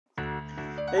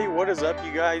Hey, what is up,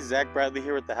 you guys? Zach Bradley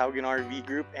here with the Haugen RV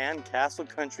Group and Castle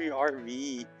Country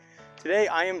RV. Today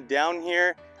I am down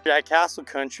here at Castle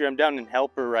Country. I'm down in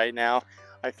Helper right now.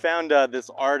 I found this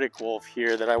Arctic wolf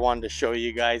here that I wanted to show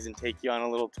you guys and take you on a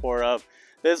little tour of.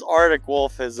 This Arctic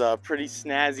wolf is a pretty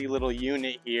snazzy little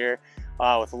unit here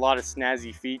with a lot of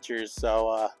snazzy features.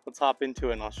 So let's hop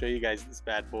into it and I'll show you guys this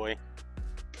bad boy.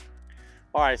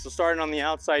 Alright, so starting on the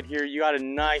outside here, you got a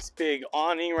nice big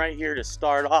awning right here to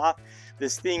start off.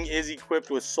 This thing is equipped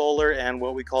with solar and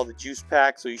what we call the juice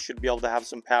pack, so you should be able to have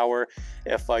some power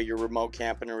if you're remote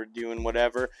camping or doing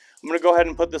whatever. I'm going to go ahead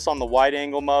and put this on the wide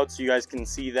angle mode so you guys can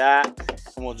see that,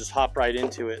 and we'll just hop right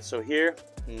into it. So here,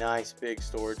 nice big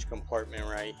storage compartment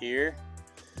right here.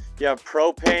 You have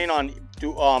propane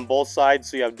on both sides,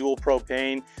 so you have dual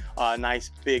propane,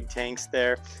 nice big tanks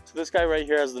there. So this guy right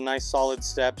here has the nice solid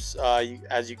steps,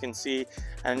 as you can see,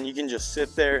 and you can just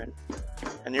sit there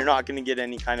and you're not going to get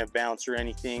any kind of bounce or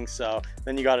anything. So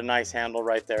then you got a nice handle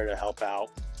right there to help out.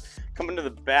 Coming to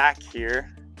the back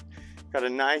here, got a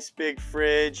nice big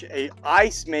fridge, a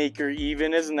ice maker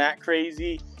even, isn't that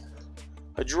crazy?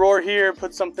 A drawer here,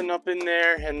 put something up in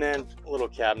there, and then a little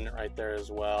cabinet right there as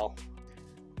well.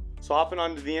 So hopping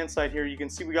onto the inside here, you can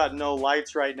see we got no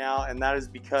lights right now, and that is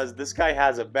because this guy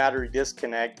has a battery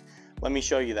disconnect. Let me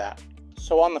show you that.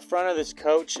 So on the front of this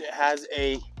coach, it has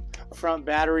a front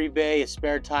battery bay, a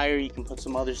spare tire. You can put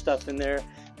some other stuff in there,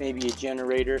 maybe a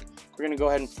generator. We're gonna go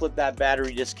ahead and flip that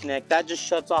battery disconnect. That just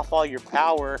shuts off all your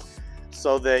power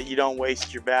so that you don't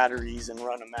waste your batteries and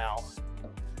run them out.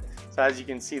 So as you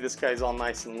can see, this guy's all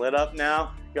nice and lit up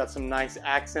now. Got some nice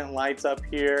accent lights up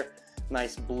here,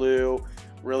 nice blue.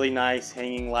 Really nice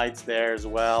hanging lights there as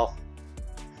well.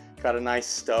 Got a nice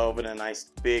stove and a nice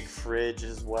big fridge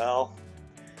as well.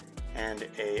 And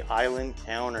a island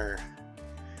counter.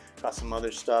 Got some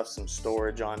other stuff, some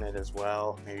storage on it as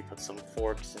well. Maybe put some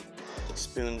forks and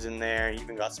spoons in there.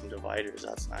 Even got some dividers,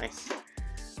 that's nice.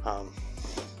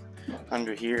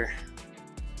 Under here,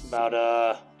 about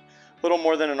a little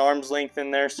more than an arm's length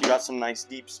in there. So you got some nice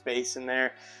deep space in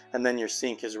there. And then your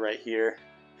sink is right here.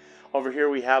 Over here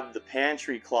we have the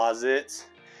pantry closet,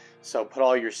 so put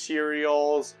all your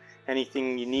cereals,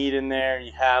 anything you need in there.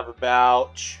 You have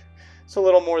about, it's a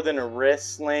little more than a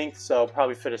wrist length, so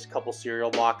probably fit a couple cereal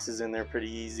boxes in there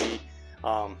pretty easy.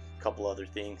 Couple other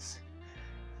things.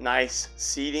 Nice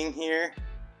seating here,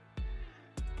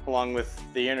 along with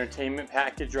the entertainment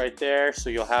package right there, so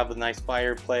you'll have a nice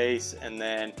fireplace, and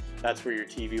then that's where your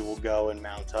TV will go and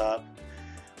mount up.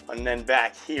 And then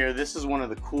back here, this is one of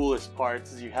the coolest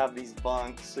parts, is you have these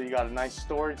bunks. So you got a nice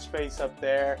storage space up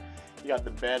there. You got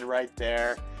the bed right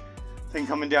there. Then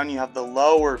coming down, you have the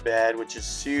lower bed, which is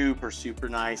super, super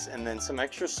nice. And then some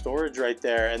extra storage right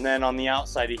there. And then on the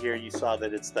outside of here, you saw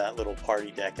that it's that little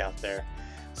party deck out there.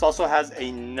 This also has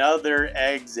another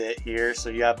exit here. So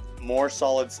you have more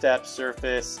solid step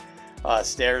surface,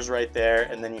 stairs right there.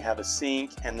 And then you have a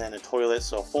sink and then a toilet.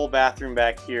 So a full bathroom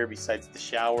back here besides the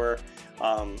shower.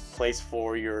 Place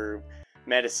for your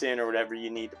medicine or whatever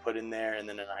you need to put in there, and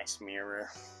then a nice mirror.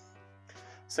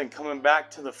 So then coming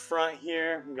back to the front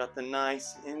here, we got the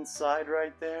nice inside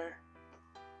right there,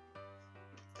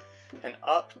 and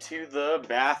up to the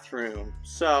bathroom.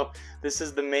 So this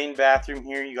is the main bathroom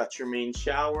here. You got your main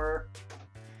shower,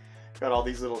 got all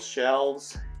these little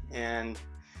shelves, and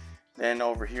then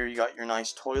over here you got your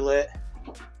nice toilet.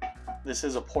 This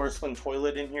is a porcelain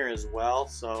toilet in here as well,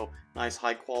 so nice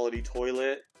high quality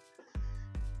toilet,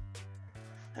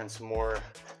 and some more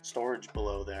storage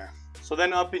below there. So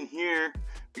then up in here,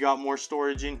 we got more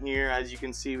storage in here. As you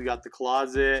can see, we got the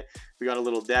closet, we got a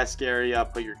little desk area,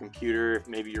 put your computer. If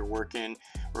maybe you're working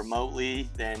remotely,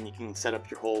 then you can set up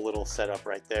your whole little setup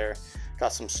right there.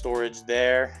 Got some storage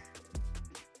there.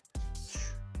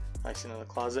 Nice into the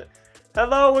closet.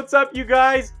 Hello, what's up, you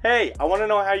guys? Hey, I want to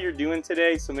know how you're doing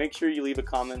today, so make sure you leave a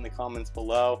comment in the comments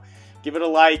below. Give it a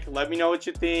like, let me know what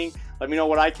you think, let me know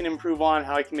what I can improve on,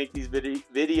 how I can make these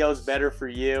videos better for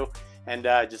you, and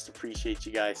just appreciate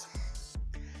you guys.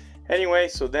 Anyway,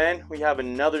 so then we have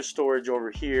another storage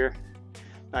over here.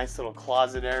 Nice little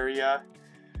closet area,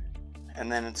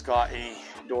 and then it's got a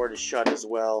door to shut as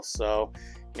well, so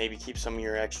maybe keep some of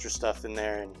your extra stuff in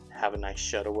there and have a nice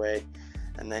shut away.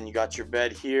 And then you got your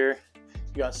bed here.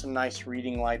 You got some nice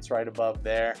reading lights right above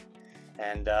there,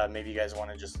 and maybe you guys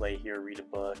want to just lay here, read a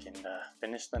book, and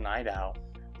finish the night out.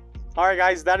 Alright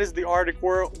guys, that is the Arctic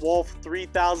Wolf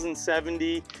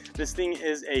 3070. This thing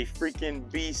is a freaking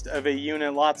beast of a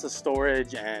unit, lots of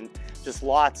storage and just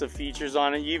lots of features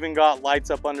on it. You even got lights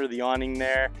up under the awning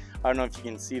there. I don't know if you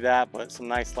can see that, but some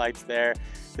nice lights there.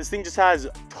 This thing just has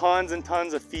tons and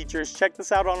tons of features. Check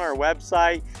this out on our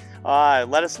website.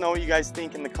 Let us know what you guys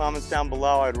think in the comments down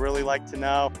below. I'd really like to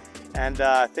know. And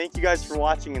thank you guys for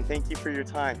watching, and thank you for your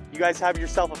time. You guys have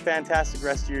yourself a fantastic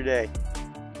rest of your day.